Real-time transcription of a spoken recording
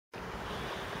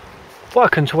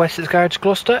Welcome to Wessex Garage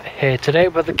Gloucester, here today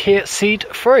with the Kia Ceed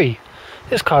 3.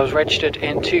 This car was registered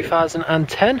in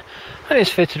 2010 and is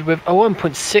fitted with a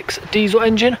 1.6 diesel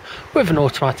engine with an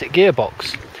automatic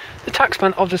gearbox. The tax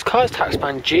band of this car is tax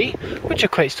band G, which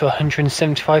equates to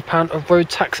 £175 of road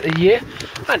tax a year,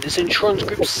 and its insurance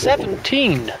group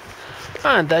 17.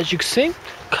 And as you can see,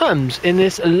 comes in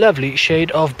this lovely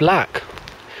shade of black.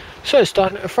 So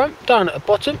starting at the front, down at the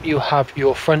bottom you have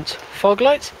your front fog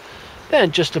lights.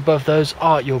 Then just above those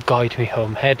are your guide me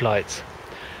home headlights.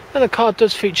 Now the car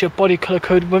does feature body colour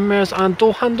coded wind mirrors and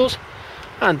door handles,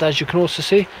 and as you can also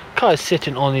see, the car is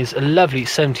sitting on these lovely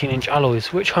 17-inch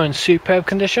alloys which are in superb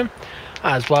condition,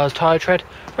 as well as tyre tread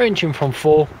ranging from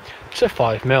 4 to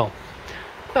 5mm.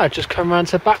 Now just come around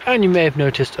to the back and you may have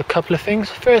noticed a couple of things.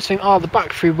 First thing are the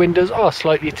back three windows are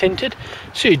slightly tinted,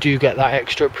 so you do get that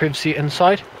extra privacy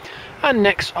inside. And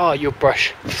next are your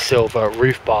brushed silver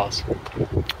roof bars.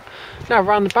 Now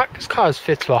around the back, this car is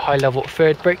fitted with a high level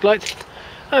third brake light,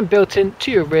 and built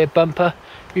into your rear bumper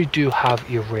you do have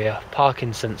your rear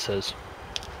parking sensors.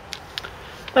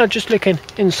 Now just looking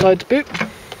inside the boot,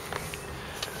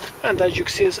 and as you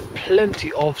can see there's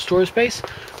plenty of storage space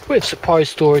with surprise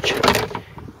storage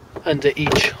under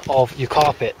each of your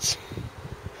carpets.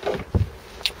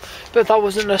 But if that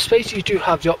wasn't enough space, you do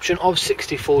have the option of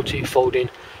 60/40 folding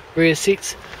rear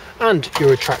seats and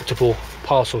your retractable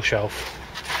parcel shelf.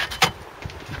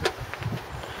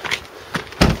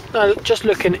 Now just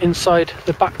looking inside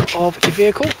the back of the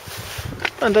vehicle,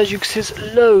 and as you can see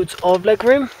there's loads of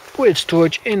legroom with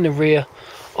storage in the rear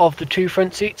of the two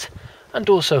front seats and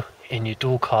also in your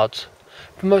door cards.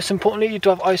 But most importantly, you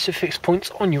do have ISOFIX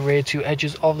points on your rear two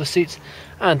edges of the seats,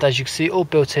 and as you can see all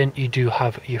built in you do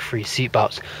have your 3 seat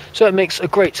belts, so it makes a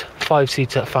great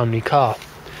 5-seater family car.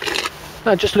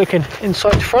 Now just looking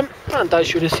inside the front, and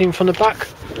as you would have seen from the back,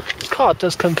 the car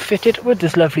does come fitted with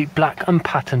this lovely black and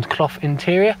patterned cloth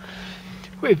interior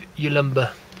with your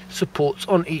lumbar supports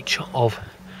on each of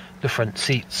the front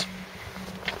seats.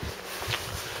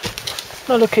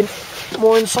 Now looking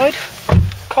more inside,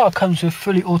 the car comes with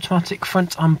fully automatic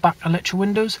front and back electric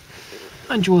windows,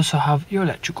 and you also have your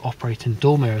electric operating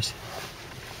door mirrors.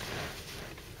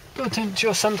 Built into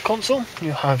your center console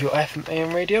you have your FM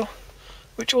AM radio,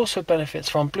 which also benefits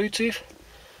from Bluetooth,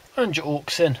 and your aux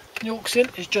in. The aux in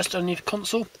is just underneath the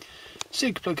console, so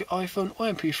you can plug your iPhone or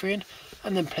MP3 in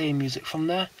and then play music from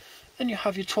there. Then you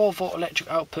have your 12-volt electric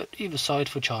output either side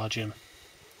for charging.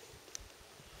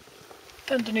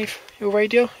 Underneath your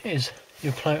radio is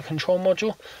your climate control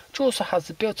module, which also has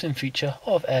the built-in feature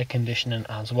of air conditioning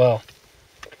as well.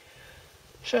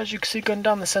 So as you can see going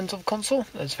down the centre of the console,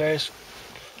 there's various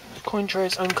coin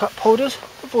trays and cup holders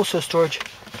with also storage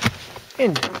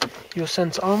in your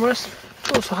centre armrest.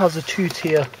 It also has a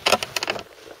 2-tier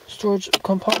storage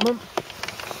compartment,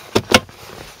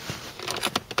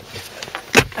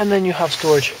 and then you have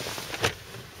storage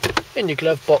in your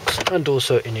glove box and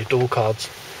also in your door cards.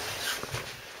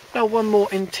 Now one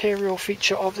more interior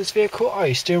feature of this vehicle are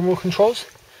your steering wheel controls,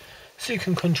 so you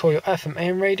can control your FM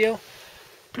AM radio,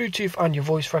 Bluetooth and your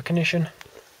voice recognition,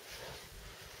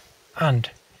 and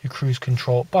your cruise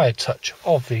control by a touch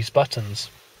of these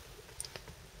buttons.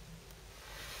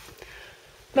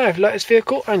 Now if you like this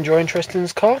vehicle and you're interested in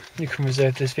this car, you can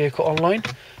reserve this vehicle online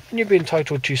and you'll be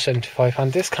entitled to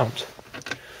 £75 discount.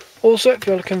 Also if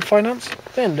you're looking for finance,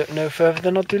 then look no further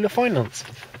than our dealer finance.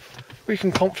 We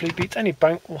can comfortably beat any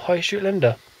bank or high street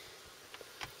lender.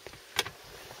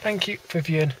 Thank you for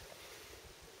viewing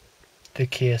the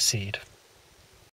Kia Ceed.